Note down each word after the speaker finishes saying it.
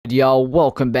Yo,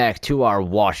 welcome back to our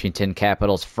Washington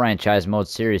Capitals franchise mode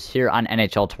series here on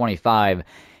NHL 25.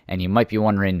 And you might be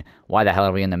wondering, why the hell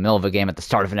are we in the middle of a game at the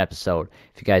start of an episode?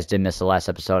 If you guys did miss the last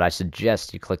episode, I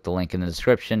suggest you click the link in the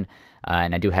description.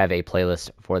 And I do have a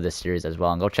playlist for this series as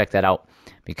well. And go check that out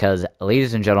because,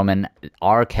 ladies and gentlemen,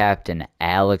 our captain,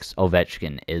 Alex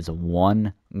Ovechkin, is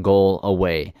 1 goal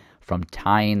away from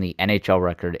tying the NHL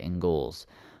record in goals.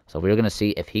 So we're going to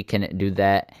see if he can do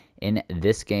that in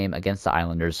this game against the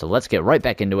Islanders. So let's get right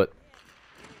back into it.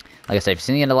 Like I said, if you've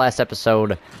seen the end of the last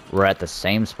episode, we're at the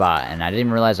same spot. And I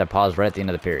didn't realize I paused right at the end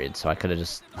of the period. So I could have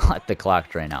just let the clock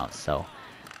drain out. So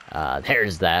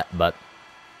there's that. But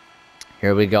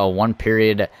here we go. 1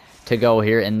 period to go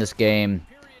here in this game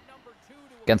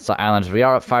against the Islanders. We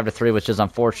are up 5-3, which is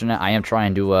unfortunate. I am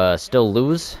trying to still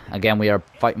lose. Again, we are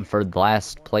fighting for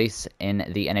last place in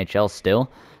the NHL still.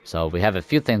 So we have a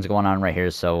few things going on right here.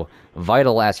 So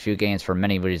vital last few games for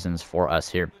many reasons for us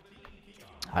here.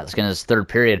 All right, let's get into this third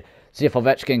period. See if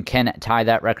Ovechkin can tie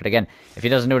that record again. If he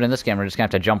doesn't do it in this game, we're just going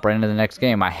to have to jump right into the next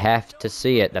game. I have to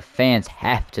see it. The fans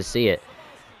have to see it.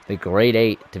 The grade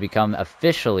 8 to become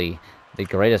officially the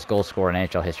greatest goal scorer in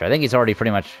NHL history. I think he's already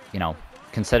pretty much,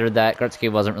 considered that.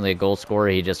 Gretzky wasn't really a goal scorer.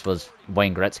 He just was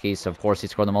Wayne Gretzky. So, of course, he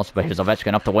scored the most. But here's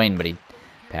Ovechkin up to Wayne, but he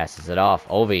passes it off.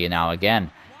 Ovi now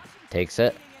again takes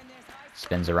it.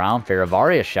 Spins around.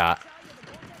 Ferravari shot.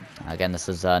 Again, this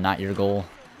is not your goal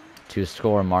to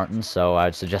score, Martin. So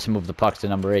I'd suggest move the puck to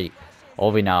number 8.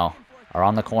 Ovi now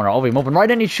around the corner. Ovi moving right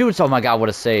in. He shoots. Oh, my God, what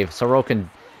a save. Sorokin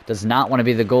does not want to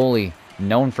be the goalie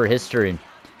known for history.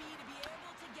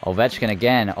 Ovechkin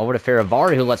again over to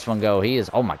Ferravari, who lets one go. He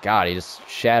is, oh, my God, he just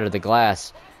shattered the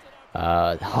glass.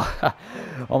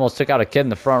 Almost took out a kid in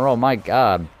the front row. My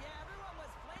God.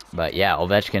 But, yeah,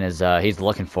 Ovechkin is, he's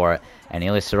looking for it. And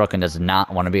Ilya Sorokin does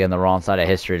not want to be on the wrong side of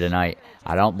history tonight.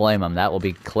 I don't blame him. That will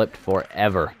be clipped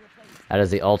forever. That is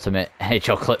the ultimate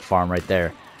NHL clip farm right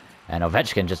there. And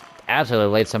Ovechkin just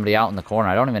absolutely laid somebody out in the corner.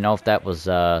 I don't even know if that was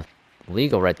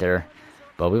legal right there.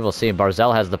 But we will see.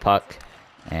 Barzal has the puck.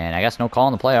 And I guess no call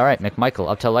on the play. All right, McMichael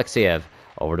up to Alexiev.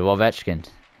 Over to Ovechkin.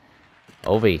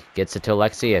 Ovi gets it to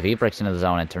Alexiev. He breaks into the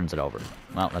zone and turns it over.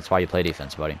 Well, that's why you play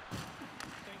defense, buddy.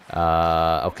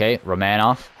 Okay,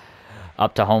 Romanov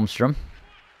up to Holmstrom.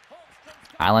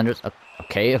 Islanders,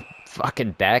 okay, a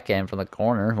fucking backhand from the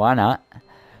corner. Why not?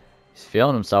 He's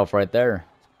feeling himself right there.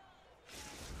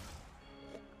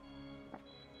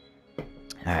 All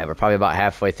right, we're probably about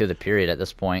halfway through the period at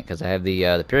this point because I have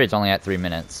the period's only at 3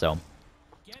 minutes, so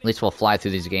at least we'll fly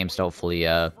through these games to hopefully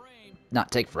not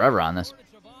take forever on this.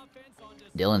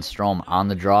 Dylan Strome on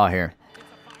the draw here,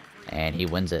 and he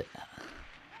wins it.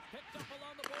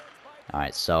 All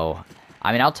right, so,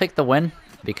 I mean, I'll take the win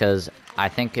because I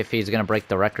think if he's going to break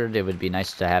the record, it would be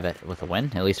nice to have it with a win,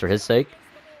 at least for his sake.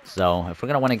 So, if we're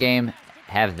going to win a game,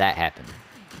 have that happen.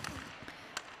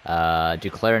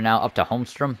 Duclair now up to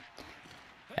Holmstrom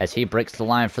as he breaks the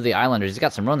line for the Islanders. He's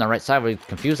got some room on the right side. We're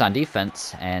confused on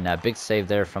defense, and a big save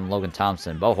there from Logan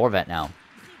Thompson. Bo Horvat now.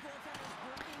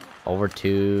 Over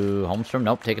to Holmstrom.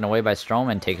 Nope, taken away by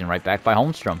Strome and taken right back by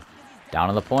Holmstrom. Down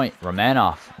to the point,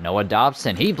 Romanov, Noah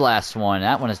Dobson, he blasts one.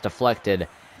 That one is deflected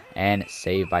and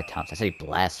saved by Thompson. I say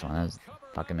blast one, that doesn't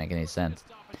fucking make any sense.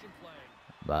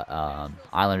 But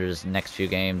Islanders next few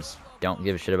games, don't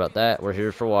give a shit about that. We're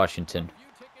here for Washington.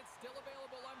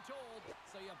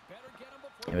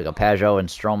 Here we go, Pajot and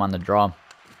Strome on the draw.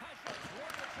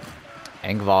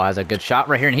 Engvall has a good shot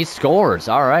right here, and he scores.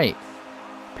 All right.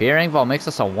 Pierre Engvall makes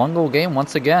us a 1-goal game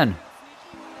once again.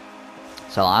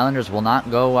 So Islanders will not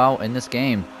go out in this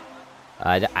game.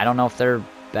 I don't know if they're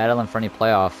battling for any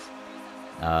playoff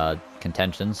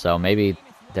contention, so maybe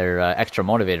they're extra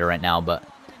motivated right now, but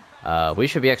we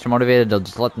should be extra motivated to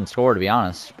just let them score, to be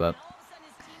honest, but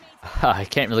I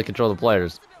can't really control the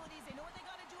players.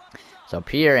 So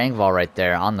Pierre Engvall right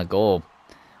there on the goal.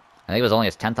 I think it was only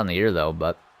his 10th on the year, though,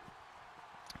 but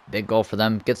big goal for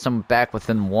them. Gets them back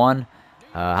within 1.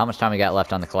 How much time we got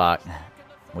left on the clock?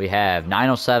 We have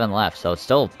 9:07 left, so it's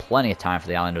still plenty of time for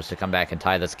the Islanders to come back and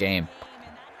tie this game.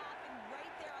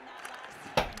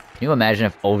 Can you imagine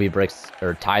if Ovi breaks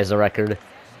or ties the record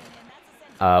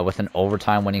with an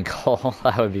overtime winning goal?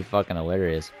 That would be fucking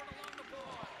hilarious.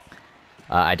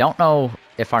 I don't know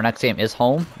if our next game is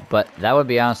home, but that would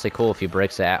be honestly cool if he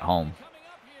breaks it at home.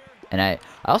 And I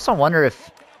also wonder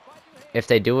if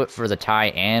they do it for the tie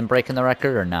and breaking the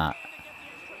record or not.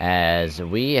 As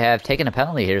we have taken a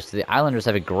penalty here, so the Islanders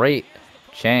have a great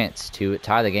chance to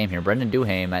tie the game here. Brendan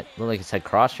Duhaime, like I said,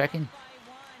 cross-checking.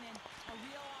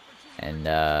 And,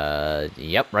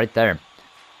 yep, right there.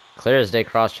 Clear as day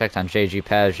cross-checked on JG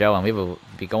Pajot, and we will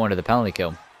be going to the penalty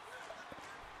kill.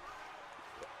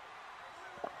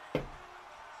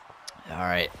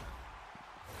 right.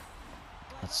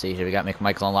 Let's see here. We got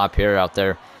McMichael and LaPierre out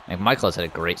there. McMichael has had a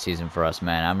great season for us,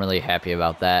 man. I'm really happy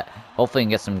about that. Hopefully, he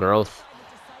can get some growth.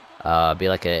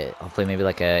 Hopefully maybe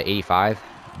like a 85.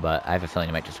 But I have a feeling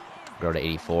he might just grow to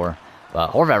 84.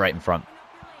 But Horvat right in front.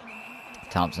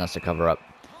 Thompson has to cover up.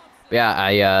 But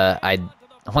yeah, I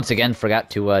once again forgot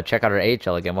to check out our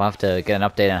AHL again. We'll have to get an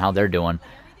update on how they're doing.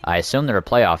 I assume they're a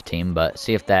playoff team, but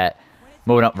see if that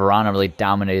moving up Verona really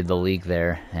dominated the league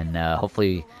there. And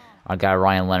hopefully our guy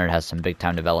Ryan Leonard has some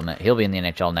big-time development. He'll be in the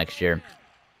NHL next year.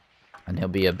 And he'll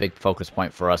be a big focus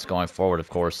point for us going forward, of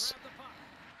course.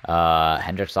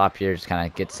 Hendricks LaPierre just kind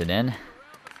of gets it in.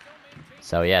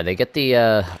 So, yeah, they get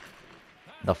the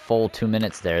full 2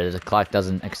 minutes there. The clock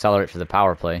doesn't accelerate for the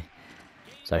power play.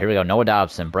 So, here we go. Noah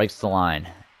Dobson breaks the line.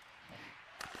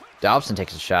 Dobson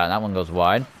takes a shot, and that one goes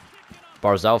wide.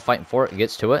 Barzal fighting for it.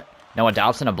 Gets to it. Noah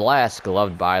Dobson, a blast,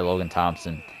 gloved by Logan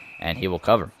Thompson. And he will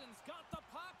cover.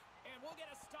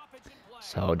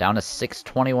 So down to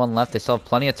 6:21 left. They still have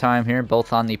plenty of time here,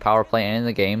 both on the power play and in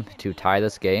the game, to tie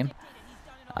this game.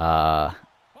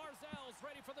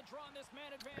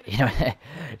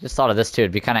 Just thought of this too.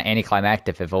 It'd be kind of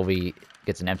anticlimactic if Ovi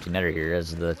gets an empty netter here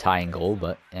as the tying goal,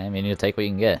 but I mean, you'll take what you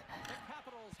can get.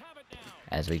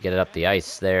 As we get it up the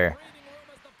ice there.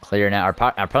 Clear now. Our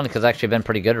opponent has actually been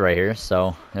pretty good right here,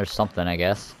 so there's something, I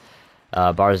guess.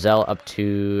 Barzal up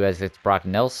to, as it's Brock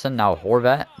Nelson, now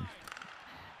Horvat.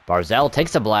 Barzal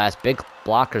takes a blast. Big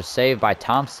blocker saved by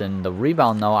Thompson. The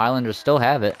rebound, though, Islanders still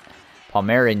have it.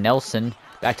 Palmieri, Nelson.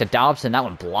 Back to Dobson. That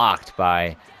one blocked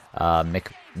by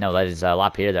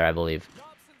LaPierre there, I believe.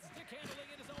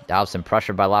 Dobson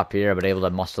pressured by LaPierre, but able to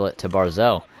muscle it to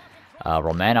Barzal.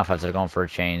 Romanov has it going for a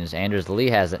change. Anders Lee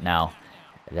has it now.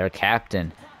 Their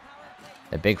captain.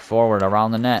 The big forward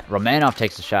around the net. Romanov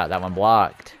takes a shot. That one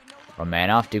blocked.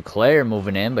 Romanov, Duclair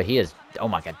moving in, but he is, oh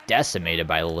my god, decimated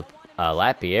by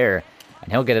LaPierre,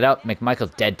 and he'll get it up.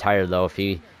 McMichael's dead tired though. If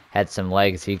he had some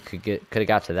legs, he could have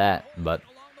got to that. But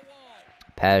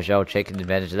Pajot taking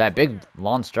advantage of that. Big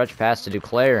long stretch pass to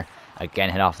Duclair. Again,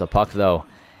 hit off the puck though,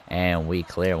 and we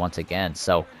clear once again.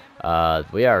 So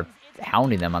we are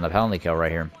hounding them on the penalty kill right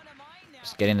here.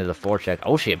 Just getting to the forecheck.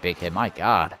 Oh, a big hit. My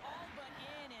god.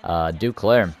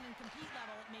 Duclair.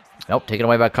 Nope, taken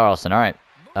away by Carlson. All right.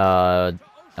 Oh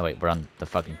wait, we're on the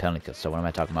fucking penalty kill. So what am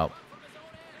I talking about?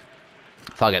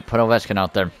 Fuck it, put Ovechkin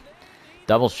out there.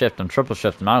 Double shift him, triple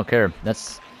shift him, I don't care.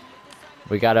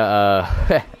 We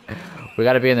gotta we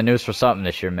gotta be in the news for something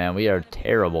this year, man. We are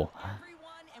terrible.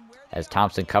 As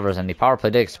Thompson covers and the power play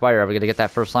did expire. Are we gonna get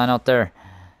that first line out there?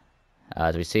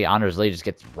 As we see, Anders Lee just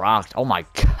gets rocked. Oh my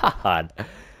god.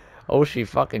 Oh, she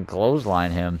fucking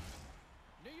clotheslined him.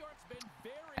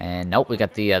 And nope, we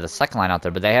got the second line out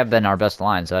there, but they have been our best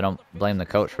line, so I don't blame the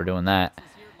coach for doing that.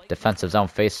 Defensive zone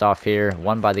face-off here,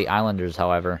 won by the Islanders,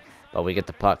 however, but we get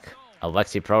the puck.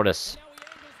 Alexei Protas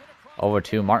over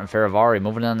to Martin Faravari,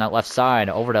 moving on that left side,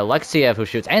 over to Alexiev, who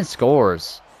shoots and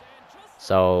scores.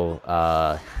 So,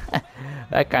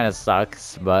 that kind of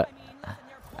sucks, but,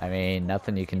 I mean,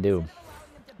 nothing you can do.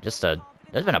 There's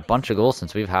been a bunch of goals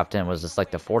since we've hopped in. Was this like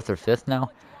the 4th or 5th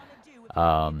now?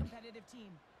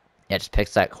 Yeah, just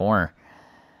picks that corner.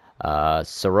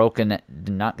 Sorokin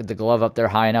did not get the glove up there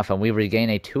high enough, and we regain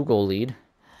a 2-goal lead.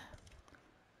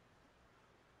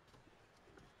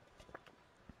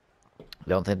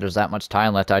 Don't think there's that much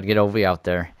time left. I'd get Ovi out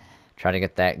there. Try to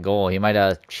get that goal. He might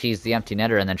cheese the empty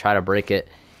netter and then try to break it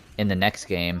in the next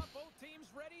game.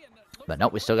 But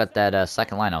nope, we still got that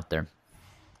second line out there.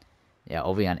 Yeah,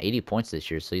 Ovi on 80 points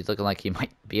this year, so he's looking like he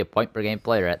might be a point-per-game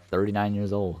player at 39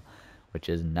 years old, which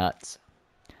is nuts.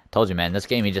 Told you, man, this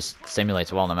game he just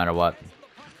simulates well no matter what.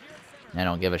 I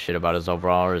don't give a shit about his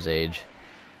overall or his age.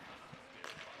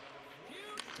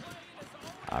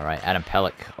 All right, Adam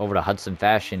Pelech over to Hudson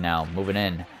Fashion now, moving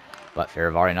in. But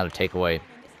Faravari, another takeaway.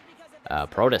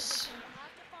 Protas.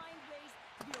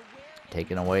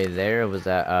 Taken away there. Was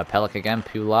that Pelech again?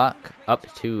 Pulak up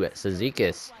to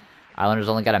Cizikas. Islanders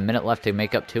only got a minute left to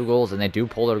make up 2 goals, and they do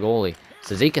pull their goalie.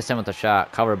 Cizikas in with the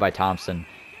shot, covered by Thompson.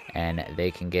 And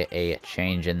they can get a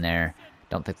change in there.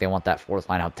 Don't think they want that 4th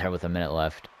line out there with a minute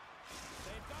left.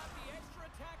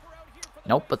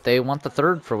 Nope, but they want the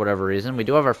 3rd for whatever reason. We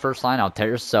do have our first line out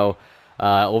there, so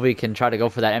Ovi can try to go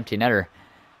for that empty netter.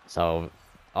 So,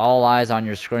 all eyes on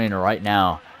your screen right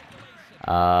now.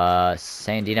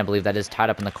 Sandin, I believe that is tied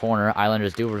up in the corner.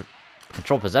 Islanders do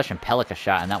control possession. Pelech a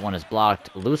shot, and that one is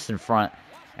blocked. Loose in front,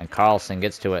 and Carlson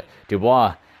gets to it.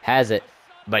 Dubois has it,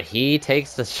 but he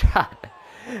takes the shot.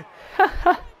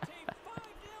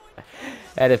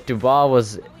 And if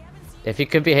Dubois if he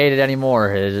could be hated anymore,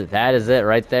 that is it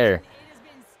right there.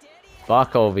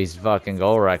 Fuck Ovi's fucking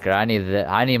goal record. I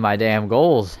need my damn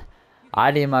goals.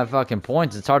 I need my fucking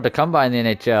points. It's hard to come by in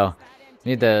the NHL.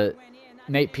 Need to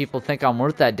make people think I'm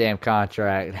worth that damn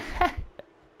contract.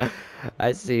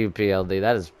 I see you, PLD.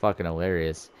 That is fucking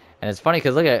hilarious. And it's funny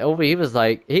because look at Ovi.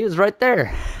 He was right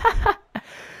there.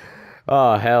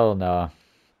 Oh, hell no.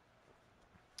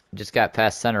 Just got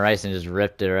past center ice and just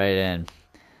ripped it right in.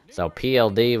 So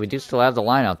PLD, we do still have the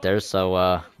line out there,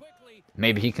 so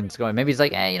maybe he can score. Maybe he's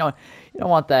like, you don't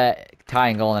want that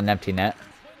tying goal in an empty net.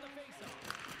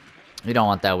 You don't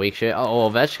want that weak shit. Oh,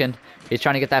 Ovechkin, he's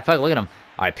trying to get that puck. Look at him.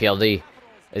 All right, PLD,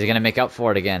 is he gonna make up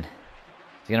for it again?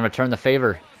 Is he gonna return the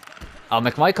favor? Oh,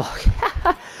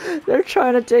 McMichael, they're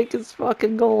trying to take his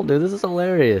fucking goal, dude. This is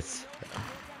hilarious.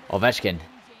 Ovechkin,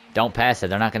 don't pass it.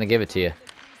 They're not gonna give it to you.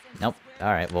 Nope. All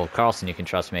right. Well, Carlson, you can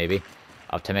trust maybe.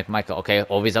 Up to McMichael. Okay,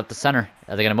 Ovi's up the center.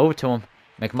 Are they going to move it to him?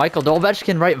 McMichael,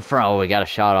 Ovechkin right in front. Oh, we got a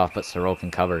shot off, but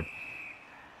Sorokin covered.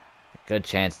 Good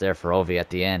chance there for Ovi at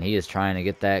the end. He is trying to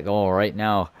get that goal right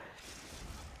now.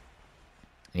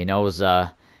 He knows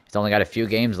he's only got a few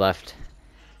games left.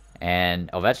 And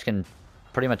Ovechkin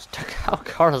pretty much took out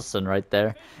Carlson right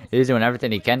there. He's doing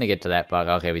everything he can to get to that puck.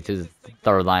 Okay, we threw the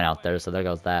third line out there, so there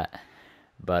goes that.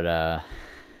 But,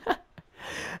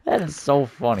 that is so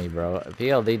funny, bro.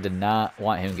 PLD did not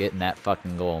want him getting that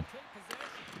fucking goal.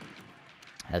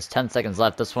 Has 10 seconds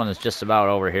left. This one is just about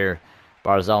over here.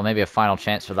 Barzal, maybe a final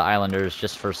chance for the Islanders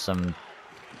just for some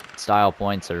style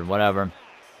points or whatever.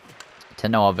 To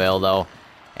no avail, though.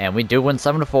 And we do win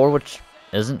 7-4, which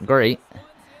isn't great.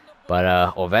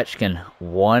 But Ovechkin,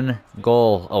 1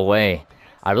 goal away.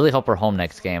 I really hope we're home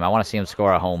next game. I want to see him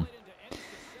score at home.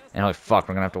 And oh, fuck,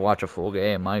 we're going to have to watch a full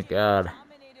game. My God.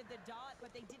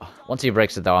 Once he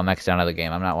breaks it, though, I'm Xing out of the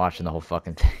game. I'm not watching the whole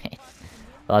fucking thing.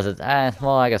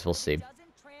 Well, I guess we'll see.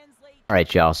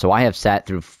 Alright, y'all. So I have sat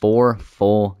through 4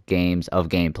 full games of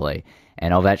gameplay.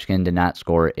 And Ovechkin did not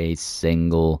score a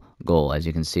single goal. As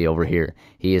you can see over here,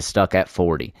 he is stuck at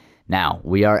 40. Now,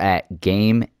 we are at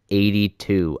game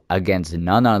 82 against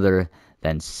none other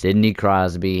than Sidney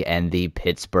Crosby and the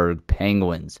Pittsburgh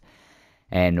Penguins.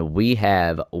 And we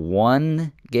have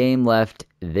 1 game left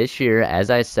this year, as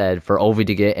I said, for Ovi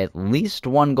to get at least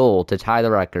 1 goal to tie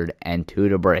the record and 2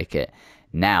 to break it.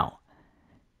 Now,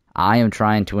 I am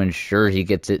trying to ensure he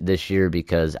gets it this year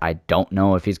because I don't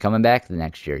know if he's coming back the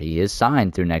next year. He is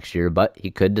signed through next year, but he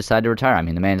could decide to retire. I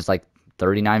mean, the man is like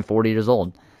 39, 40 years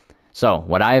old. So,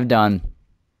 what I have done,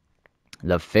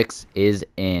 the fix is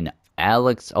in.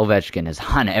 Alex Ovechkin is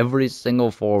on every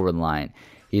single forward line.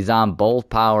 He's on both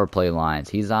power play lines.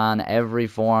 He's on every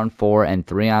 4-on-4 and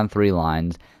 3-on-3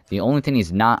 lines. The only thing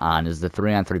he's not on is the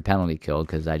 3-on-3 penalty kill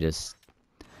because I don't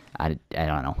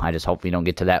know. I just hope we don't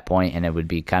get to that point, and it would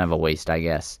be kind of a waste, I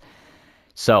guess.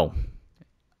 So,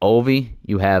 Ovi,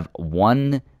 you have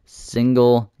 1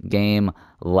 single game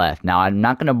left. Now, I'm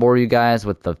not going to bore you guys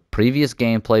with the previous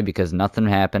gameplay because nothing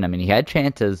happened. I mean, he had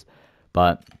chances,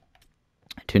 but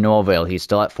to no avail. He's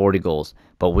still at 40 goals.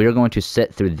 But we're going to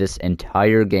sit through this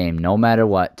entire game, no matter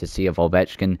what, to see if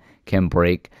Ovechkin can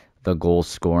break the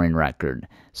goal-scoring record.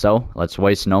 So, let's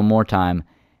waste no more time,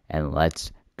 and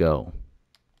let's go.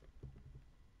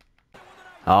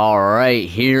 Alright,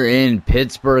 here in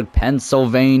Pittsburgh,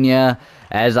 Pennsylvania,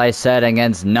 as I said,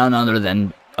 against none other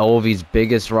than Ovi's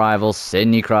biggest rival,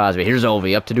 Sidney Crosby. Here's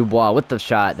Ovi up to Dubois with the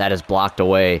shot that is blocked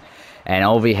away. And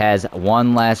Ovi has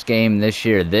 1 last game this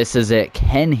year. This is it.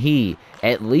 Can he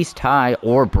at least tie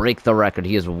or break the record?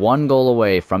 He is 1 goal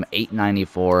away from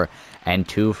 894 and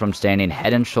 2 from standing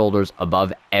head and shoulders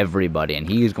above everybody. And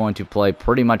he is going to play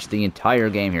pretty much the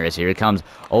entire game here. As here comes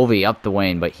Ovi up the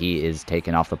wing, but he is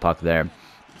taking off the puck there.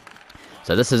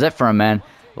 So this is it for him, man.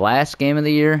 Last game of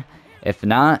the year. If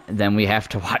not, then we have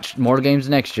to watch more games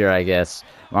next year, I guess.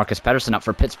 Marcus Pettersson up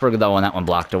for Pittsburgh, though, and that one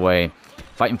blocked away.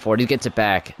 Fighting for it. He gets it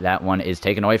back. That one is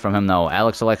taken away from him, though.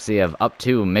 Alex Alexiev up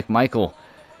to McMichael.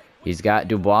 He's got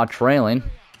Dubois trailing.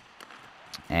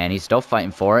 And he's still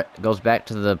fighting for it. Goes back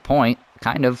to the point,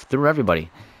 kind of, through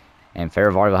everybody. And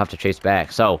Faravari will have to chase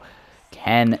back. So,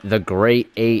 can the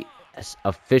Great 8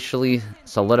 officially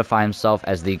solidify himself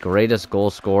as the greatest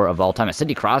goal scorer of all time? And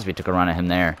Sidney Crosby took a run at him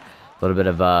there. A little bit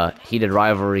of a heated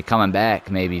rivalry coming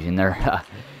back, maybe, in their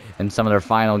in some of their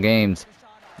final games.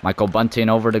 Michael Bunting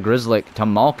over to Grizzlick to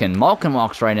Malkin. Malkin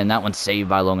walks right in. That one's saved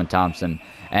by Logan Thompson,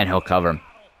 and he'll cover.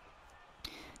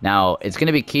 Now, it's going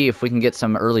to be key if we can get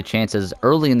some early chances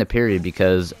early in the period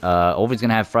because Ovi's going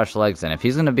to have fresh legs. And if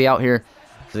he's going to be out here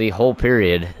for the whole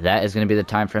period, that is going to be the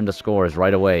time for him to score is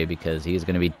right away because he's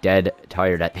going to be dead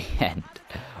tired at the end.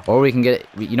 Or we can get,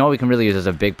 you know what we can really use is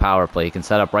a big power play. He can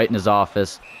set up right in his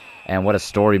office, and what a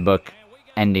storybook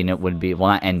ending it would be, well,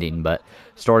 not ending, but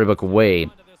storybook way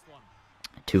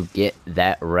to get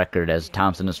that record as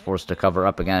Thompson is forced to cover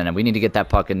up again. And we need to get that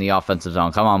puck in the offensive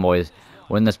zone. Come on, boys.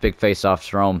 Win this big face-off,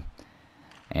 Strome.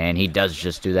 And he does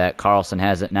just do that. Carlson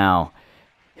has it now.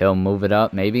 He'll move it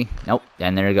up, maybe. Nope.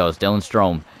 And there he goes. Dylan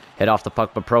Strome. Hit off the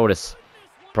puck, but Protas.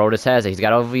 Protas has it. He's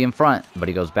got OV in front, but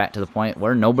he goes back to the point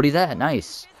where nobody's at.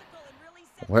 Nice.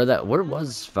 Where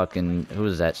was fucking, who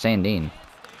was that? Sandin.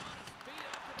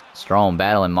 Strome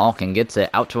battling. Malkin gets it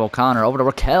out to O'Connor. Over to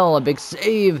Raquel. A big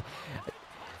save.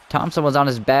 Thompson was on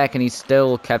his back, and he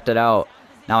still kept it out.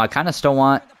 Now, I kind of still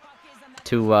want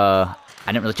to, I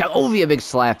didn't really check. Ovi, a big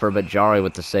slapper, but Jari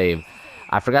with the save.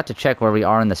 I forgot to check where we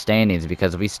are in the standings,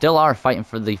 because we still are fighting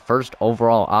for the first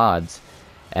overall odds.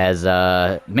 As,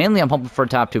 mainly I'm hoping for a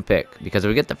top 2 pick. Because if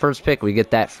we get the first pick, we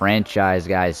get that franchise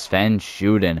guy, Sven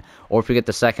Schuden. Or if we get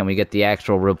the second, we get the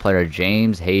actual real player,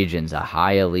 James Hagens, a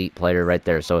high elite player right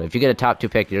there. So if you get a top 2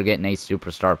 pick, you're getting a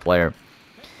superstar player.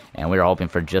 And we are hoping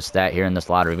for just that here in this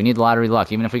lottery. We need lottery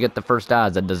luck. Even if we get the first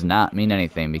odds, that does not mean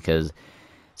anything. Because it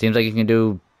seems like you can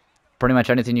do pretty much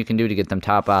anything you can do to get them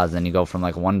top odds. Then you go from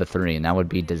like 1 to 3, and that would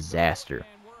be disaster.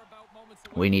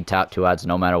 We need top 2 odds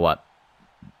no matter what.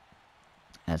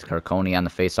 As Carconi on the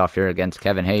face-off here against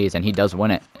Kevin Hayes, and he does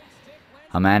win it.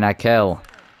 Haman Akel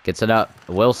gets it up.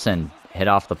 Wilson hit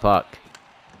off the puck.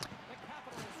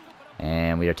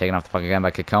 And we are taken off the puck again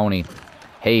by Carconi.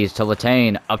 Hayes to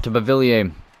Latane, up to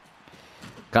Bavillier.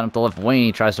 Got up the left wing,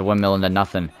 he tries to windmill into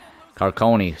nothing.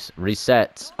 Carconi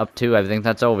resets, up to, I think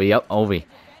that's Ovi. Yep, Ovi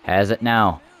has it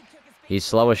now. He's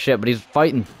slow as shit, but he's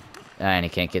fighting. And he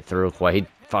can't get through. Well, he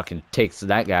fucking takes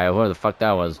that guy, whoever the fuck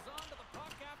that was.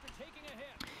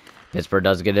 Pittsburgh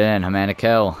does get it in.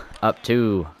 Hamanikel up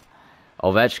to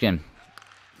Ovechkin.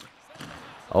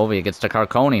 Ovi gets to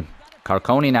Carconi.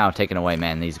 Carconi now taken away,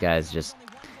 man. These guys just...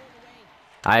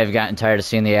 I have gotten tired of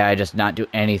seeing the AI just not do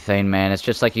anything, man. It's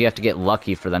just like you have to get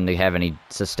lucky for them to have any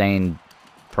sustained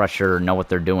pressure or know what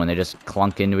they're doing. They just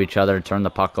clunk into each other, turn the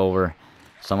puck over.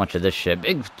 So much of this shit.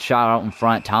 Big shot out in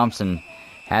front. Thompson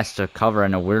has to cover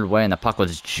in a weird way, and the puck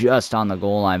was just on the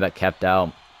goal line but kept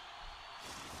out.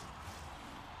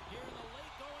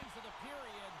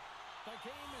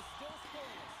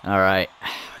 Alright.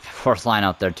 Fourth line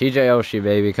out there. TJ Oshie,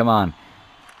 baby. Come on.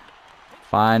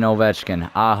 Fine Ovechkin.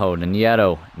 Aho to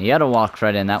Nieto. Nieto walks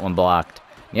right in. That one blocked.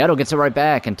 Nieto gets it right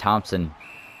back, and Thompson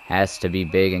has to be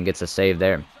big and gets a save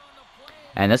there.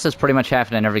 And this is pretty much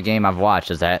happening in every game I've watched,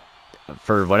 is that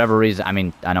for whatever reason, I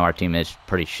mean, I know our team is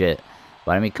pretty shit,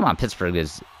 but I mean, come on, Pittsburgh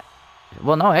is,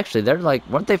 well, no, actually, they're like,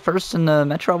 weren't they first in the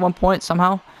Metro at one point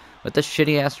somehow with this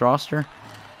shitty-ass roster?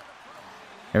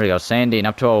 Here we go, Sandine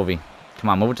up to Ovi. Come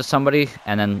on, move it to somebody,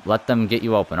 and then let them get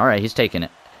you open. All right, he's taking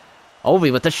it.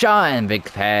 Ovi with the shot, and big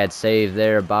pad save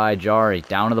there by Jari.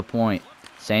 Down to the point.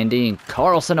 Sandine,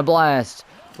 Carlson a blast.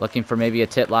 Looking for maybe a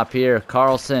tit-lop here.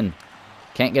 Carlson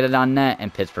can't get it on net,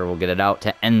 and Pittsburgh will get it out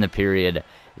to end the period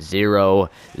 0-0.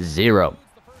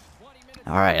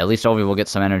 All right, at least Ovi will get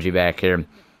some energy back here.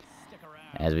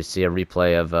 As we see a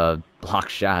replay of a block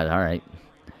shot. All right.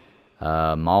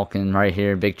 Malkin right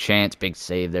here. Big chance. Big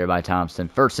save there by Thompson.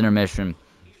 First intermission.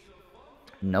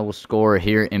 No score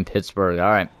here in Pittsburgh. All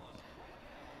right.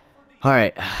 All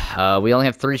right. We only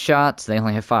have 3 shots. They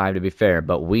only have 5, to be fair.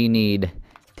 But we need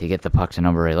to get the puck to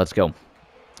number 8. Let's go.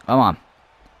 Come on.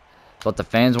 That's what the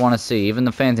fans want to see. Even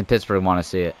the fans in Pittsburgh want to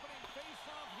see it.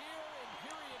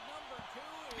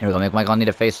 Here we go. McMichael need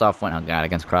a face-off win. Oh, God.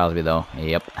 Against Crosby, though.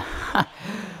 Yep.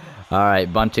 All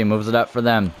right. Bunting moves it up for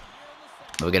them.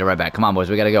 We'll get it right back. Come on, boys.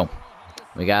 We got to go.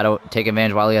 We got to take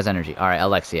advantage while he has energy. All right.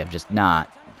 Alexiev. Just not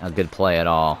a good play at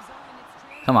all.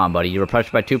 Come on, buddy. You were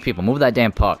pressured by 2 people. Move that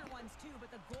damn puck.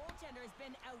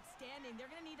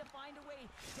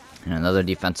 And another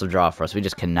defensive draw for us. We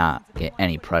just cannot get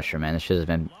any pressure, man. This shit has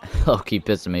been low-key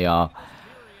pissing me off.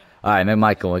 All right,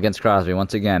 McMichael against Crosby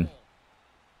once again.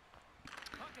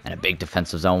 And a big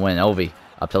defensive zone win. Ovi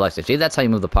up to Alexiev. See, that's how you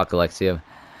move the puck, Alexiev.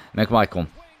 McMichael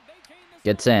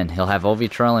gets in. He'll have Ovi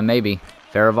trailing, maybe.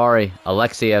 Faravari,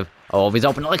 Alexiev. Oh, Ovi's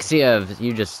open. Alexiev,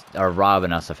 you just are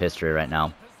robbing us of history right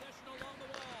now.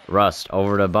 Rust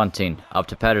over to Bunting. Up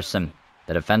to Pedersen.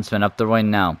 The defenseman up the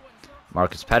wing now.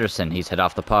 Marcus Pedersen, he's hit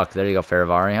off the puck. There you go,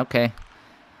 Faravari. Okay.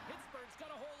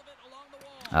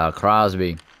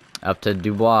 Crosby. Up to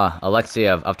Dubois.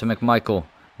 Alexiev. Up to McMichael.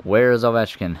 Where is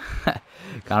Ovechkin?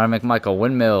 Connor McMichael.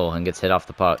 Windmill and gets hit off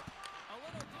the puck.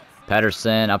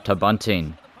 Pedersen up to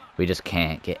Bunting. We just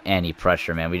can't get any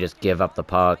pressure, man. We just give up the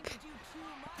puck.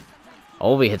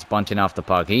 Ovi hits Bunting off the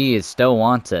puck. He still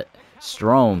wants it.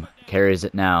 Strome carries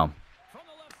it now.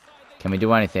 Can we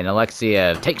do anything?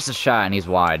 Alexiev takes the shot, and he's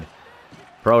wide.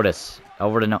 Protas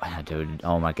Over to no, dude.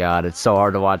 Oh my God, it's so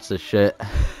hard to watch this shit.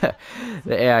 The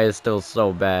AI is still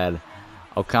so bad.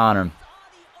 O'Connor.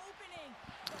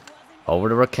 Over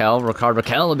to Raquel.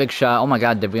 Raquel, a big shot. Oh my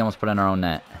God, did we almost put in our own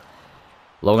net?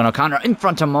 Logan O'Connor in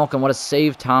front of Malkin. What a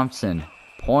save, Thompson.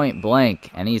 Point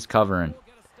blank, and he's covering.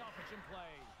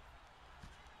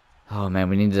 Oh man,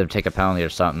 we need to take a penalty or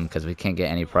something because we can't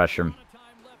get any pressure.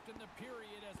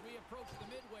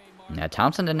 Yeah,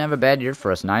 Thompson didn't have a bad year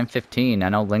for us. 9-15. I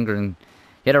know Lindgren,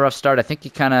 he had a rough start. I think he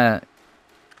kind of,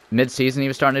 mid-season he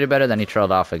was starting to do better. Then he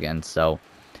trailed off again. So,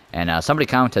 and somebody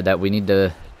commented that we need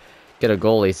to get a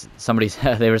goalie. Somebody,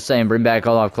 they were saying, bring back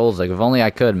Olaf Kolzig. If only I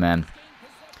could, man.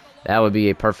 That would be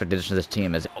a perfect addition to this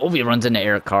team. As Ovi runs into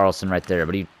Erik Karlsson right there.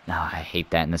 But I hate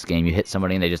that in this game. You hit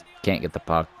somebody and they just can't get the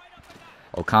puck.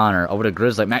 O'Connor over to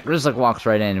Grizzly. Matt Grizzly walks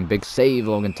right in. Big save,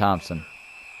 Logan Thompson.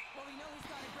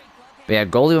 But yeah,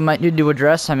 goalie we might need to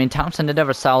address. I mean, Thompson did have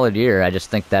a solid year. I just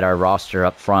think that our roster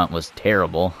up front was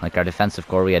terrible. Like our defensive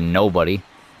core, we had nobody.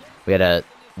 We had a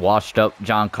washed-up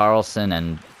John Carlson,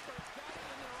 and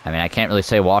I mean, I can't really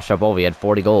say washed-up Ovi. He had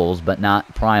 40 goals, but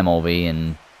not prime Ovi.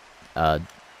 And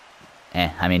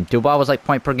I mean, Dubois was like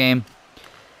point per game.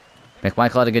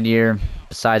 McMichael had a good year.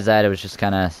 Besides that, it was just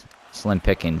kind of slim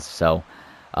pickings. So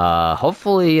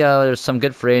hopefully there's some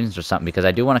good free agents or something, because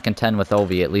I do want to contend with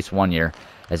Ovi at least 1 year.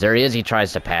 As there he is, he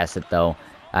tries to pass it, though.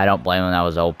 I don't blame him. That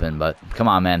was open, but come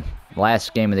on, man.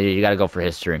 Last game of the year, you got to go for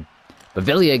history.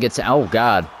 Bavillier gets, oh,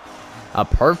 God. A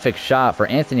perfect shot for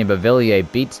Anthony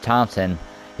Bavillier. Beats Thompson.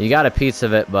 He got a piece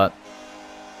of it, but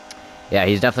yeah,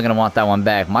 he's definitely going to want that one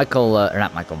back. Anthony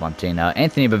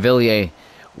Bavillier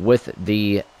with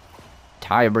the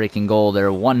tie-breaking goal there.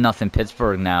 1-0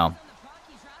 Pittsburgh now.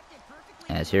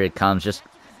 As here it comes, just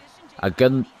a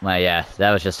good, well, yeah, that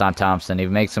was just on Thompson. He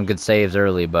makes some good saves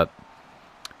early, but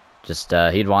just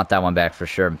he'd want that one back for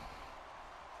sure.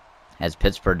 As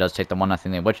Pittsburgh does take the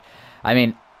 1-0 lead, which, I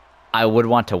mean, I would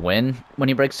want to win when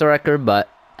he breaks the record, but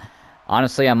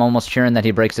honestly, I'm almost cheering that he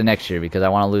breaks it next year because I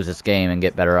want to lose this game and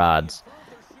get better odds.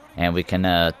 And we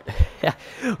can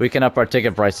we can up our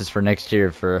ticket prices for next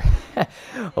year for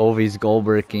Ovi's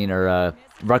goal-breaking or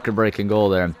record-breaking goal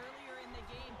there.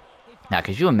 Now,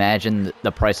 could you imagine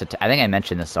the price of... I think I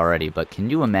mentioned this already, but can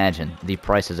you imagine the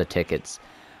prices of tickets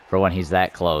for when he's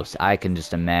that close? I can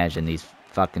just imagine these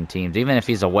fucking teams, even if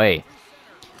he's away,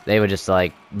 they would just,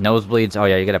 like, nosebleeds. Oh,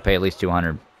 yeah, you got to pay at least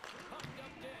 $200.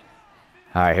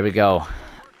 All right, here we go.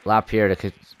 LaPierre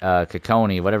to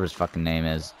Ciccone, whatever his fucking name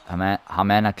is.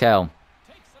 Hamanakel.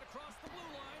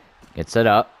 Gets it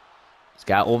up. He's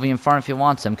got Ovi in front if he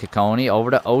wants him. Ciccone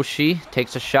over to Oshie.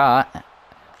 Takes a shot.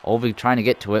 Ovi trying to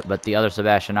get to it, but the other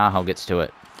Sebastian Aho gets to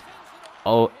it.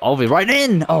 Oh, Ovi right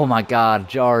in! Oh my God,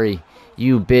 Jari,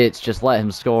 you bitch, just let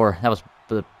him score. That was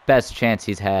the best chance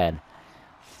he's had.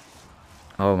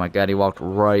 Oh my God, he walked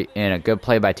right in. A good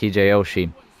play by TJ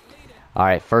Oshie. All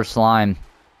right, first line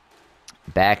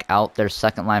back out there.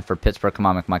 Second line for Pittsburgh. Come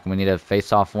on, McMichael, we need a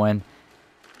face-off win.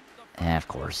 And of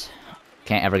course,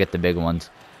 can't ever get the big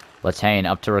ones. Letane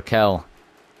up to Raquel.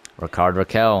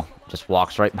 Raquel just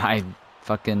walks right by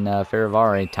fucking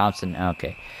Ferravari. Thompson,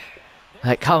 okay.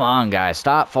 Like, come on, guys.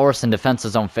 Stop forcing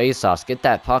defenses on face-offs. Get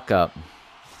that puck up.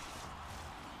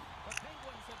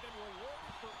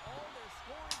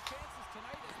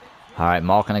 All right,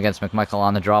 Malkin against McMichael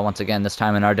on the draw once again, this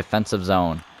time in our defensive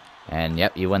zone. And,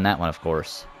 yep, you win that one, of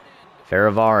course.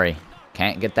 Ferravari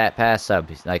can't get that pass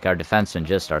up. Like, our defensemen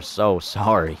just are so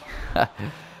sorry.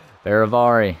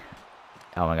 Ferravari.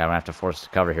 Oh my God, we're going to have to force the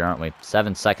cover here, aren't we?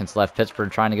 7 seconds left. Pittsburgh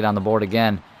trying to get on the board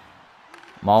again.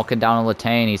 Malkin down to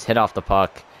Letane. He's hit off the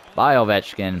puck by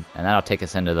Ovechkin. And that'll take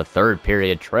us into the third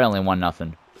period, trailing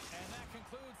 1-0.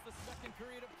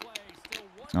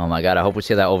 Oh my God, I hope we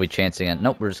see that Ovi chance again.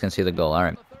 Nope, we're just going to see the goal. All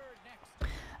right.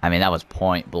 I mean, that was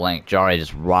point blank. Jari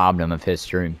just robbed him of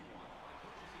history.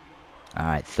 All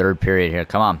right, third period here.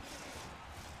 Come on.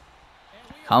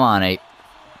 Come on, 8.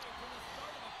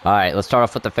 All right, let's start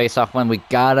off with the face-off win. We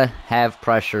gotta have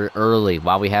pressure early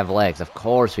while we have legs. Of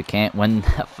course, we can't win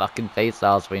the fucking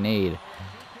face-offs we need.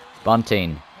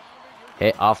 Bunting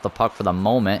hit off the puck for the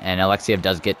moment, and Alexiev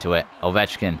does get to it.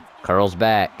 Ovechkin curls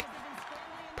back.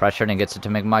 Pressured and gets it to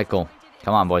McMichael.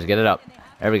 Come on, boys, get it up.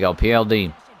 There we go,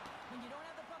 PLD.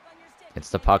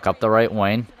 Gets the puck up the right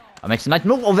wing. Makes a nice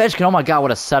move. Ovechkin, oh my God, what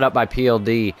a setup by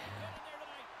PLD.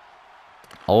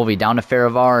 Ovi down to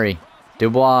Ferravari.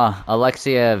 Dubois,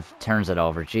 Alexiev turns it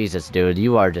over. Jesus, dude,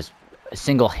 you are just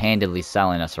single-handedly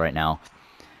selling us right now.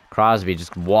 Crosby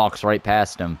just walks right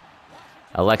past him.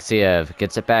 Alexiev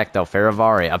gets it back, though.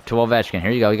 Ferravari up to Ovechkin. Here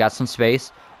you go. You got some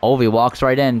space. Ovi walks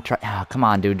right in. Come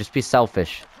on, dude. Just be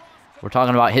selfish. We're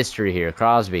talking about history here.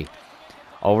 Crosby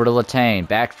Over to Latane.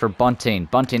 Back for Bunting.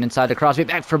 Bunting inside to Crosby.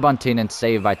 Back for Bunting and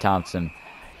saved by Thompson.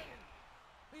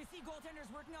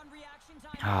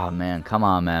 Oh, man. Come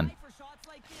on, man.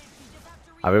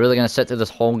 Are we really going to sit through this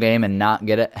whole game and not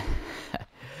get it?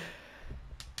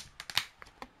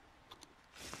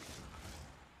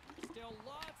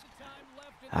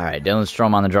 All right, Dylan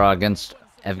Strome on the draw against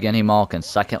Evgeny Malkin.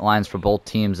 Second lines for both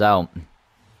teams out.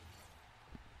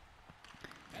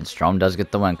 And Strome does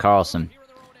get the win. Carlson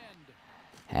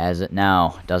has it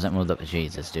now. Doesn't move the...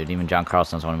 Jesus, dude. Even John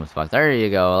Carlson doesn't want to move the puck. There you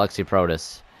go. Alexi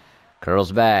Protas.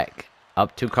 Curls back.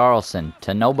 Up to Carlson.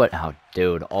 To nobody. Oh,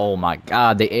 dude. Oh, my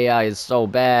God. The AI is so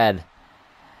bad.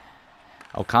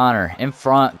 O'Connor in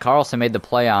front. Carlson made the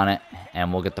play on it.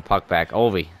 And we'll get the puck back.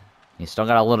 Ovi. He's still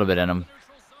got a little bit in him.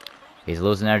 He's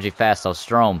losing energy fast, though.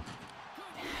 Strome.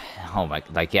 Oh, my...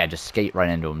 Like, yeah, just skate right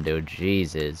into him, dude.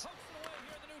 Jesus.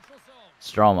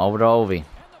 Strome over to Ovi.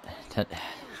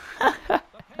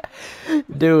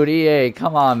 Dude, EA,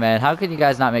 come on, man. How can you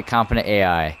guys not make competent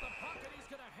AI?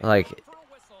 Like,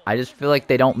 I just feel like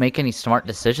they don't make any smart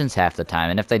decisions half the time.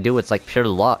 And if they do, it's like pure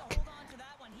luck.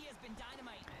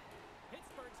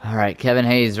 Alright, Kevin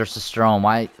Hayes versus Strome.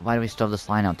 Why do we still have this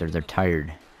line out there? They're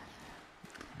tired.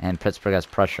 And Pittsburgh has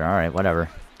pressure. Alright, whatever.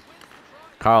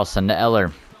 Carlson to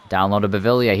Eller. Down low to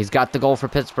Bavilier. He's got the goal for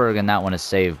Pittsburgh, and that one is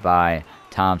saved by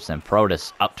Thompson.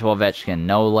 Protas up to Ovechkin.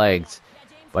 No legs.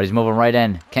 But he's moving right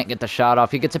in. Can't get the shot off.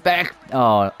 He gets it back.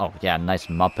 Oh yeah, nice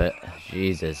Muppet.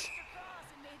 Jesus. Is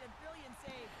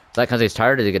that because he's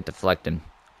tired or did he get deflected?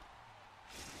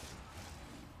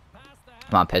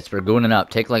 Come on, Pittsburgh. Gooning up.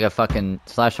 Take like a fucking...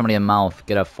 Slash somebody in the mouth.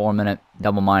 Get a 4-minute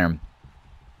double minor.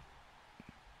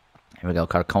 Here we go.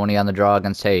 Carcone on the draw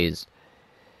against Hayes.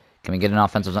 Can we get an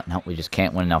offensive... No, we just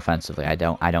can't win offensively. I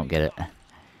don't get it.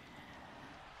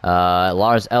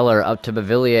 Lars Eller up to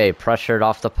Bavilier. Pressured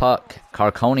off the puck.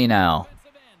 Carcone now.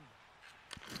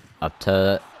 Up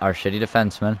to our shitty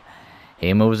defenseman.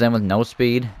 He moves in with no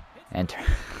speed. And...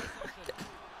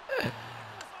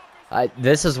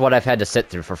 this is what I've had to sit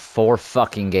through for 4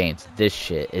 fucking games. This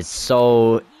shit is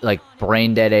so, like,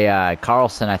 brain dead AI.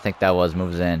 Carlson, I think that was,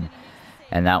 moves in.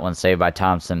 And that one saved by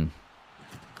Thompson.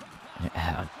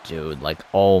 Oh, dude, like,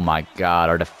 oh my God.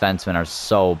 Our defensemen are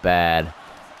so bad.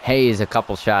 Hayes, a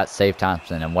couple shots, save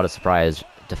Thompson, and what a surprise.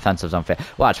 Defensive zone face.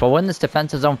 Watch, we'll win this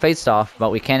defensive zone face-off,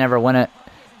 but we can't ever win it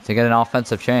to get an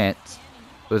offensive chance.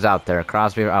 Who's out there?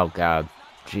 Crosby? Oh, God.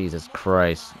 Jesus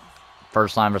Christ.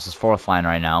 First line versus fourth line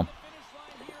right now.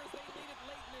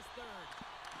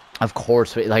 Of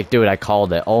course, like, dude, I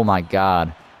called it. Oh, my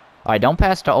God. All right, don't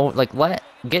pass to... like,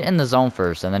 get in the zone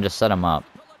first, and then just set him up.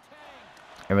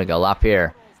 Here we go,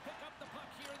 Lapierre.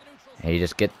 He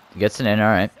just gets it in, all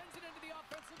right.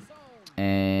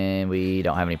 And we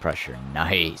don't have any pressure.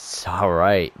 Nice. All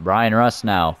right. Brian Russ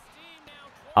now.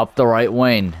 Up the right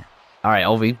wing. All right,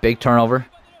 Ovi. Big turnover.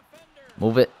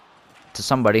 Move it to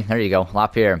somebody. There you go.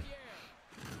 Lapierre.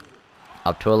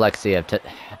 Up to Alexiev.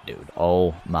 Dude.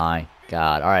 Oh, my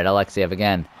God. All right, Alexiev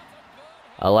again.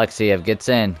 Alexiev gets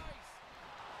in.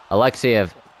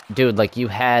 Alexiev. Dude, like, you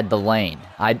had the lane.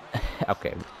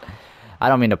 Okay. I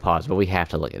don't mean to pause, but we have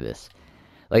to look at this.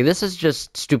 Like, this is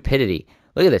just stupidity.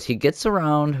 Look at this. He gets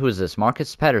around, who is this?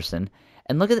 Marcus Pettersson.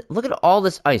 And look at all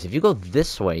this ice. If you go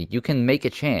this way, you can make a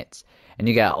chance. And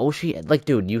you got Oshie. Like,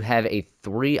 dude, you have a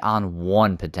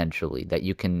 3-on-1 potentially that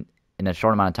you can, in a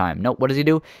short amount of time. No, what does he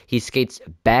do? He skates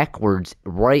backwards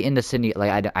right into Sidney.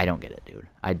 Like, I don't get it, dude.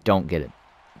 I don't get it.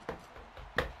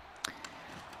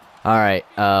 All right.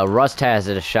 Rust has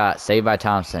it, a shot. Saved by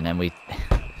Thompson. And we...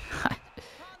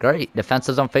 Great.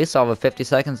 Defensive zone faceoff with 50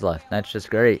 seconds left. That's just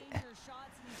great.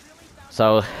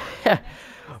 So,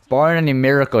 barring any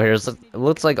miracle here, it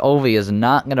looks like Ovi is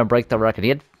not going to break the record. He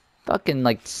had fucking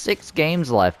like 6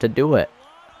 games left to do it.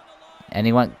 And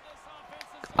he went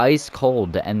ice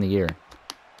cold to end the year.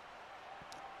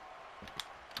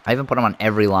 I even put him on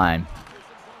every line.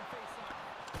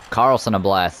 Carlson a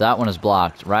blast. That one is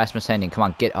blocked. Rasmus Hending, come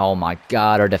on, get... Oh my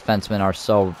God, our defensemen are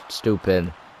so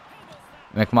stupid.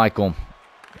 McMichael.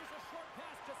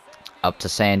 Up to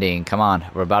Sandine. Come on.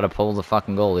 We're about to pull the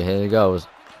fucking goalie. Here he goes.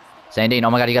 Sandine.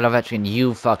 Oh my God, you got Ovechkin.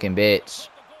 You fucking bitch.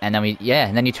 And then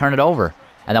and then you turn it over.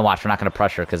 And then watch, we're not going to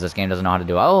pressure because this game doesn't know how to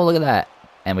do it. Oh, look at that.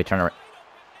 And we turn it.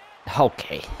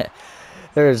 Okay.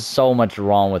 There is so much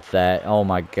wrong with that. Oh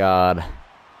my God.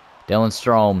 Dylan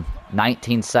Strome.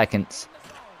 19 seconds.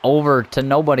 Over to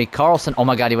nobody. Carlson. Oh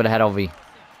my God, he would have had Ovi.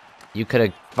 You could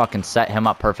have fucking set him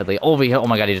up perfectly. Ovi. Oh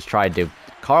my God, he just tried to.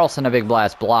 Carlson, a big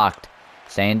blast. Blocked.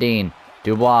 Sandine,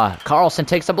 Dubois, Carlson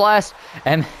takes a blast,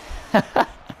 and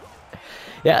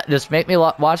yeah, just make me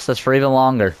watch this for even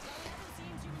longer.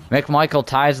 McMichael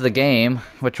ties the game,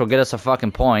 which will get us a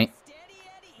fucking point.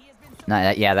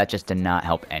 Yeah, that just did not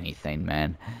help anything,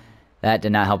 man. That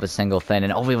did not help a single thing.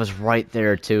 And Ovi was right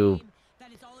there, too.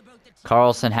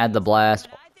 Carlson had the blast.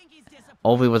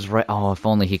 Ovi was right. Oh, if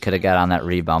only he could have got on that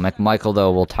rebound. McMichael,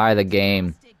 though, will tie the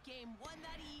game.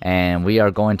 And we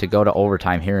are going to go to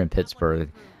overtime here in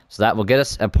Pittsburgh. So that will get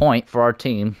us a point for our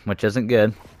team, which isn't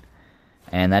good.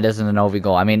 And that isn't an Ovi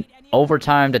goal. I mean,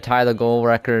 overtime to tie the goal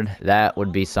record, that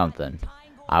would be something.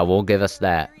 I will give us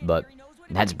that. But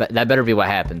that better be what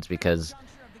happens, because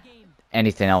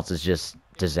anything else is just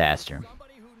disaster.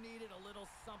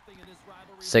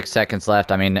 6 seconds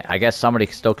left. I mean, I guess somebody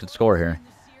still could score here.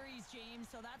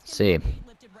 Let's see.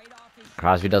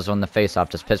 Crosby does win the faceoff.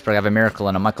 Does Pittsburgh have a miracle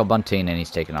and a Michael Bunting, and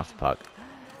he's taking off the puck.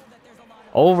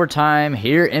 Overtime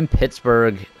here in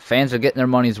Pittsburgh. Fans are getting their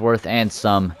money's worth and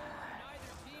some.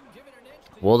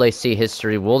 Will they see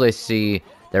history? Will they see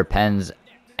their Pens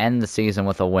end the season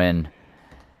with a win?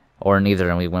 Or neither,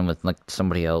 and we win with like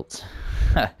somebody else.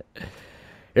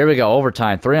 Here we go,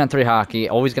 overtime. 3-on-3 hockey.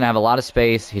 Always going to have a lot of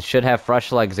space. He should have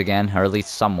fresh legs again, or at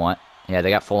least somewhat. Yeah, they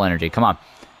got full energy. Come on.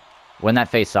 Win that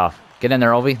face-off. Get in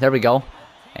there, Ovi. There we go.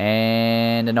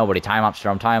 And nobody. Time up,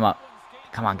 Strom. Time up.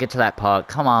 Come on, get to that puck.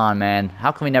 Come on, man.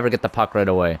 How can we never get the puck right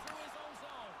away?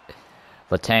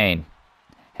 Latane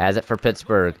has it for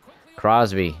Pittsburgh.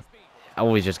 Crosby.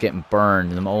 Oh, he's just getting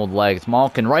burned. Them old legs.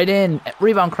 Malkin right in.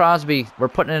 Rebound, Crosby. We're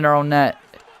putting it in our own net.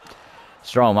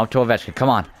 Strom up to Ovechkin. Come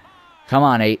on. Come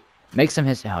on, 8. Make some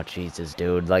hits. Oh, Jesus,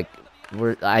 dude. Like,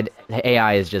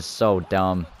 AI is just so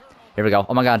dumb. Here we go.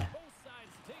 Oh, my God.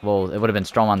 Well, it would have been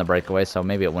Strom on the breakaway, so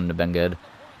maybe it wouldn't have been good.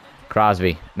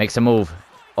 Crosby makes a move.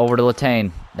 Over to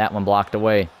Latane. That one blocked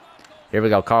away. Here we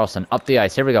go. Carlson up the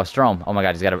ice. Here we go. Strom. Oh, my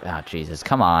God. He's got to... Oh, Jesus.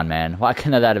 Come on, man. Why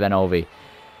couldn't that have been Ovi?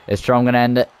 Is Strom going to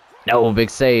end it? No. Big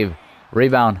save.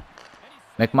 Rebound.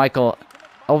 McMichael.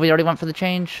 Ovi already went for the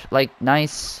change. Like,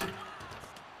 nice.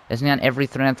 Isn't he on every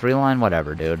 3-on-3 line?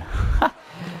 Whatever, dude.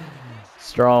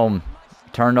 Strom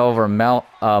turned over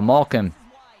Malkin.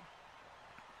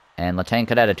 And Latane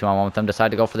could add a 2-on-1 with them.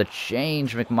 Decide to go for the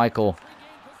change. McMichael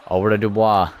over to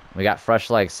Dubois. We got fresh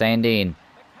legs. Sandin.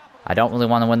 I don't really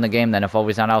want to win the game then if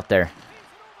Ovi's not out there.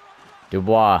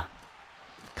 Dubois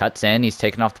cuts in. He's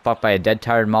taken off the puck by a dead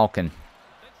tired Malkin.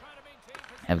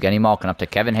 Evgeny Malkin up to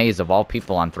Kevin Hayes of all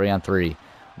people on 3-on-3.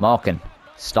 Malkin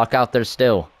stuck out there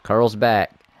still. Curls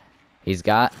back. He's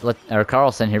got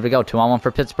Carlson. Here we go. 2-on-1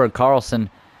 for Pittsburgh. Carlson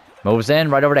moves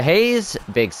in right over to Hayes.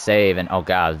 Big save. And, oh,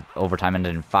 God, overtime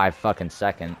ended in 5 fucking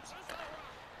seconds.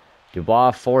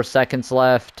 Dubois, 4 seconds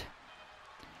left.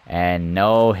 And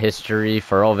no history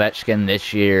for Ovechkin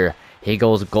this year. He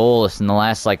goes goalless in the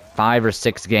last, like, 5 or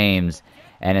 6 games.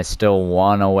 And is still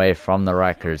 1 away from the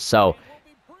record. So,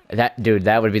 that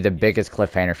would be the biggest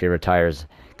cliffhanger if he retires.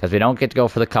 Because we don't get to go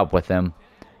for the cup with him.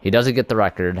 He doesn't get the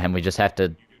record. And we just have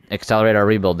to accelerate our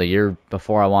rebuild the year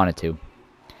before I wanted to.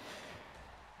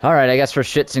 Alright, I guess for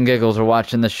shits and giggles, we're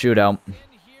watching the shootout.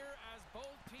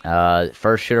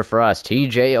 First shooter for us,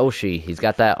 TJ Oshie. He's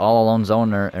got that all-alone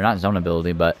zone, or not zone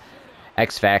ability, but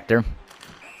X Factor.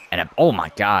 And, oh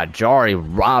my God, Jari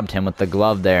robbed him with the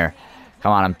glove there.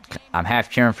 Come on, I'm half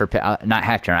cheering for, not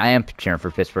half cheering, I am cheering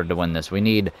for Pittsburgh to win this. We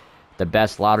need the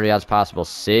best lottery odds possible.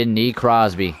 Sidney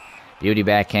Crosby. Beauty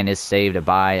backhand is saved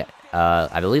by...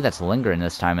 I believe that's lingering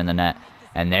this time in the net.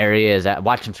 And there he is.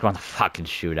 Watch him score on the fucking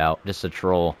shootout. Just a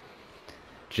troll.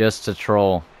 Just a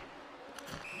troll.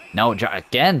 No,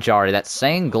 again, Jari. That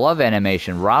same glove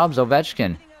animation. Robs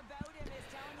Ovechkin.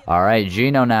 Alright,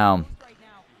 Gino now.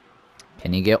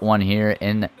 Can you get one here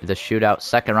in the shootout?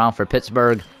 Second round for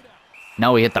Pittsburgh.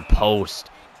 No, he hit the post.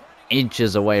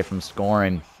 Inches away from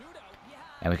scoring.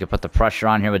 And we can put the pressure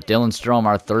on here with Dylan Strome,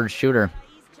 our third shooter.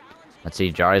 Let's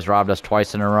see, Jari's robbed us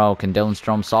twice in a row. Can Dylan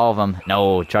Strome solve him?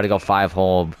 No, try to go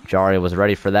 5-hole. Jari was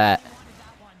ready for that.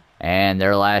 And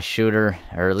their last shooter,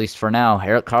 or at least for now,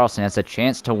 Erik Karlsson has a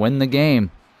chance to win the game.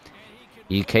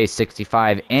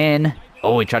 EK65 in.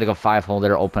 Oh, he tried to go 5-hole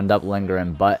there, opened up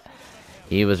lingering, but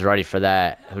he was ready for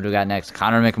that. Who do we got next?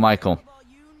 Connor McMichael.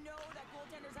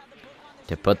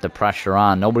 To put the pressure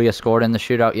on. Nobody has scored in the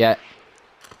shootout yet.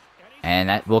 And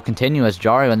that will continue as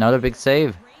Jari with another big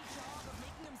save.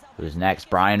 Who's next?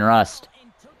 Brian Rust.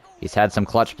 He's had some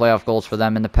clutch playoff goals for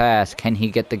them in the past. Can he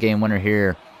get the game winner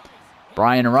here?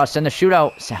 Brian Rust in the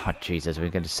shootout. Oh, Jesus. We're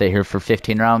going to stay here for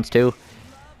 15 rounds, too.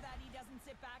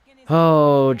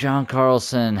 Oh, John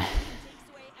Carlson.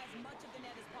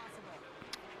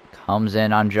 Comes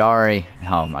in on Jari.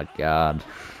 Oh, my God.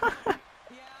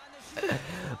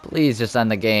 Please just end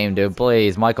the game, dude.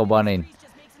 Please. Michael Bunting.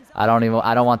 I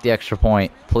don't want the extra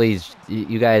point. Please.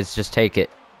 You guys just take it.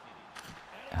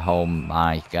 Oh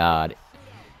my god.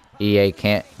 EA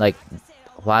can't, like,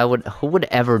 who would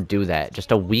ever do that?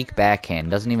 Just a weak backhand.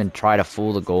 Doesn't even try to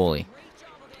fool the goalie.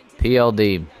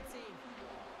 PLD.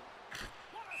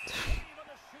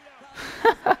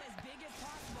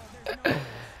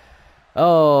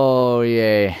 Oh,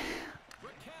 yay.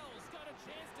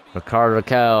 Rickard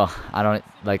Raquel. I don't,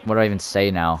 like, what do I even say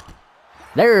now?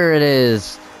 There it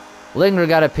is. Linger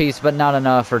got a piece, but not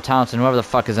enough for Thompson, whoever the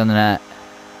fuck is in the net.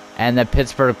 And the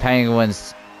Pittsburgh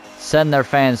Penguins send their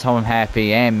fans home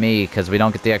happy, and me, because we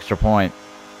don't get the extra point.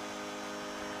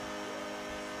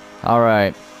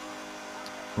 Alright.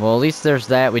 Well, at least there's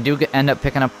that. We do end up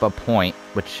picking up a point,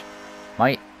 which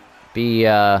might be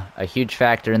a huge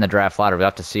factor in the draft lottery. We'll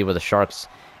have to see where the Sharks,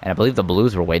 and I believe the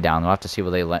Blues were way down. We'll have to see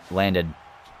where they landed.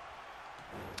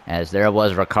 As there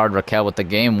was Rickard Raquel with the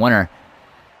game winner.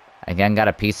 Again, got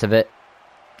a piece of it.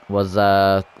 Was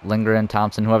Linger and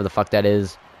Thompson, whoever the fuck that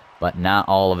is, but not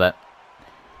all of it.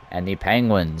 And the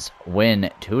Penguins win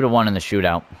 2-1 in the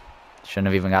shootout. Shouldn't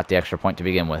have even got the extra point to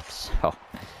begin with. So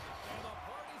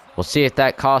we'll see if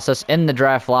that costs us in the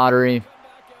draft lottery.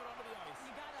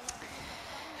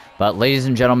 But ladies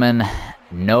and gentlemen,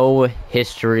 no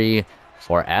history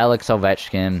for Alex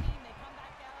Ovechkin.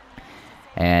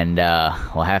 And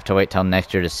we'll have to wait till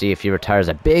next year to see if he retires.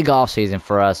 A big offseason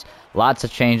for us. Lots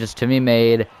of changes to be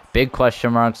made. Big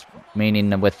question marks,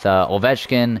 meaning with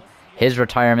Ovechkin, his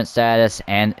retirement status,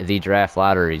 and the draft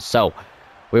lottery. So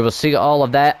we will see all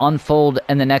of that unfold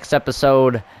in the next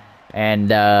episode. And,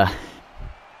 man,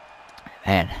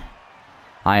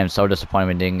 I am so disappointed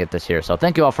we didn't get this here. So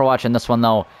thank you all for watching this one,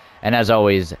 though. And as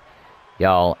always,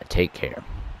 y'all take care.